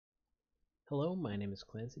Hello, my name is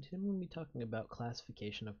Clancy. Today I'm going to be talking about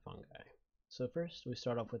classification of fungi. So first we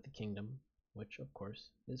start off with the kingdom, which of course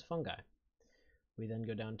is fungi. We then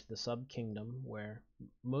go down to the sub-kingdom where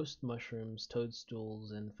most mushrooms,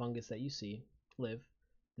 toadstools, and fungus that you see live,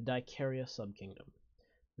 the Dicaria sub-kingdom.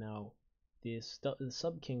 Now the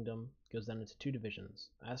sub-kingdom goes down into two divisions,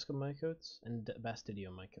 ascomycotes and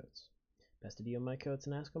bastidiomicotes. Bastidiomicotes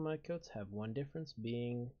and ascomycotes have one difference,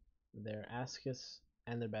 being their ascus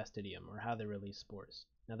and their bastidium, or how they release spores.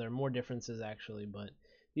 Now there are more differences actually, but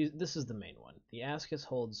this is the main one. The ascus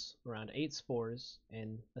holds around 8 spores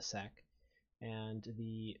in a sac, and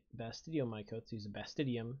the bastidiomycotes use a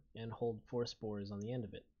bastidium and hold 4 spores on the end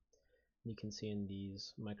of it. You can see in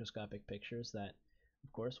these microscopic pictures that,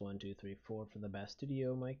 of course, 1, 2, 3, 4 for the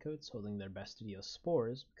bastidiomycotes holding their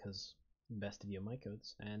bastidiospores, because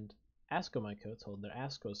bastidiomycotes, and ascomycotes hold their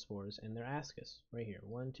ascospores in their ascus, right here.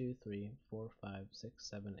 1, 2, 3, 4, 5, 6,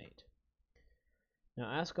 7, 8. Now,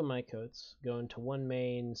 ascomycotes go into one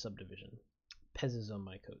main subdivision,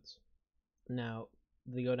 pezizomycotes. Now,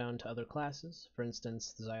 they go down to other classes. For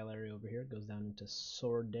instance, the xylaria over here goes down into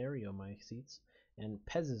sordariomicetes and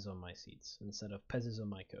pezizomycetes instead of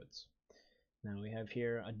pezizomycotes. Now, we have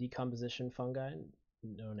here a decomposition fungi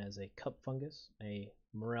known as a cup fungus, a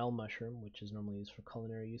morel mushroom, which is normally used for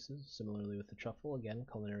culinary uses, similarly with the truffle, again,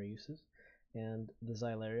 culinary uses, and the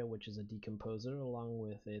xylaria, which is a decomposer, along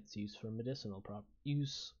with its use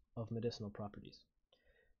of medicinal properties.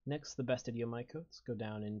 Next, the bastidiomycotes go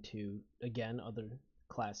down into, again, other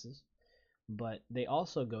classes, but they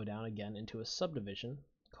also go down again into a subdivision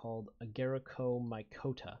called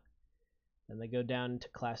agaricomycota. And they go down to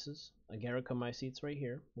classes, agaricomycetes right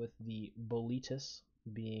here, with the boletus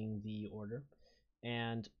being the order,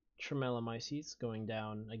 and tremelomycetes going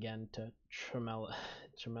down again to tremelaceae,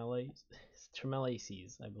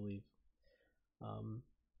 I believe.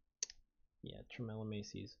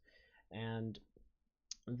 Tremelomyces. And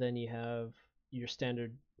then you have your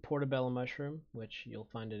standard portabello mushroom, which you'll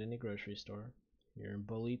find at any grocery store, your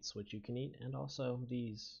boletes, which you can eat, and also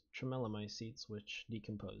these tremelomycetes, which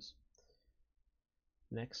decompose.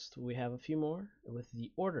 Next, we have a few more with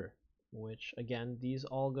the order, which again, these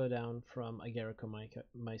all go down from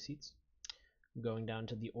agaricomycetes, going down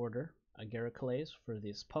to the order, agaricales for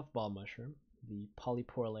this puffball mushroom, the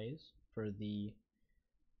polyporales for the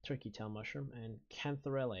turkey tail mushroom, and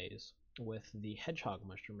cantharellales with the hedgehog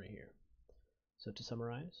mushroom right here. So to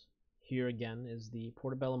summarize, here again is the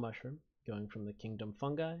portabello mushroom, going from the kingdom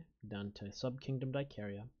fungi down to subkingdom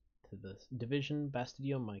Dicaria, to the division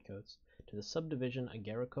Bastidiomycotes, to the subdivision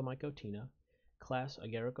Agaricomycotina, class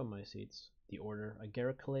Agaricomycetes, the order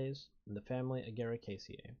Agaricales, and the family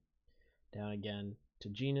Agaricaceae. Down again to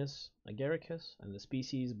genus Agaricus and the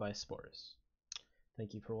species Bastidiospores.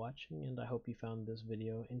 Thank you for watching, and I hope you found this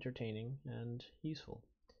video entertaining and useful.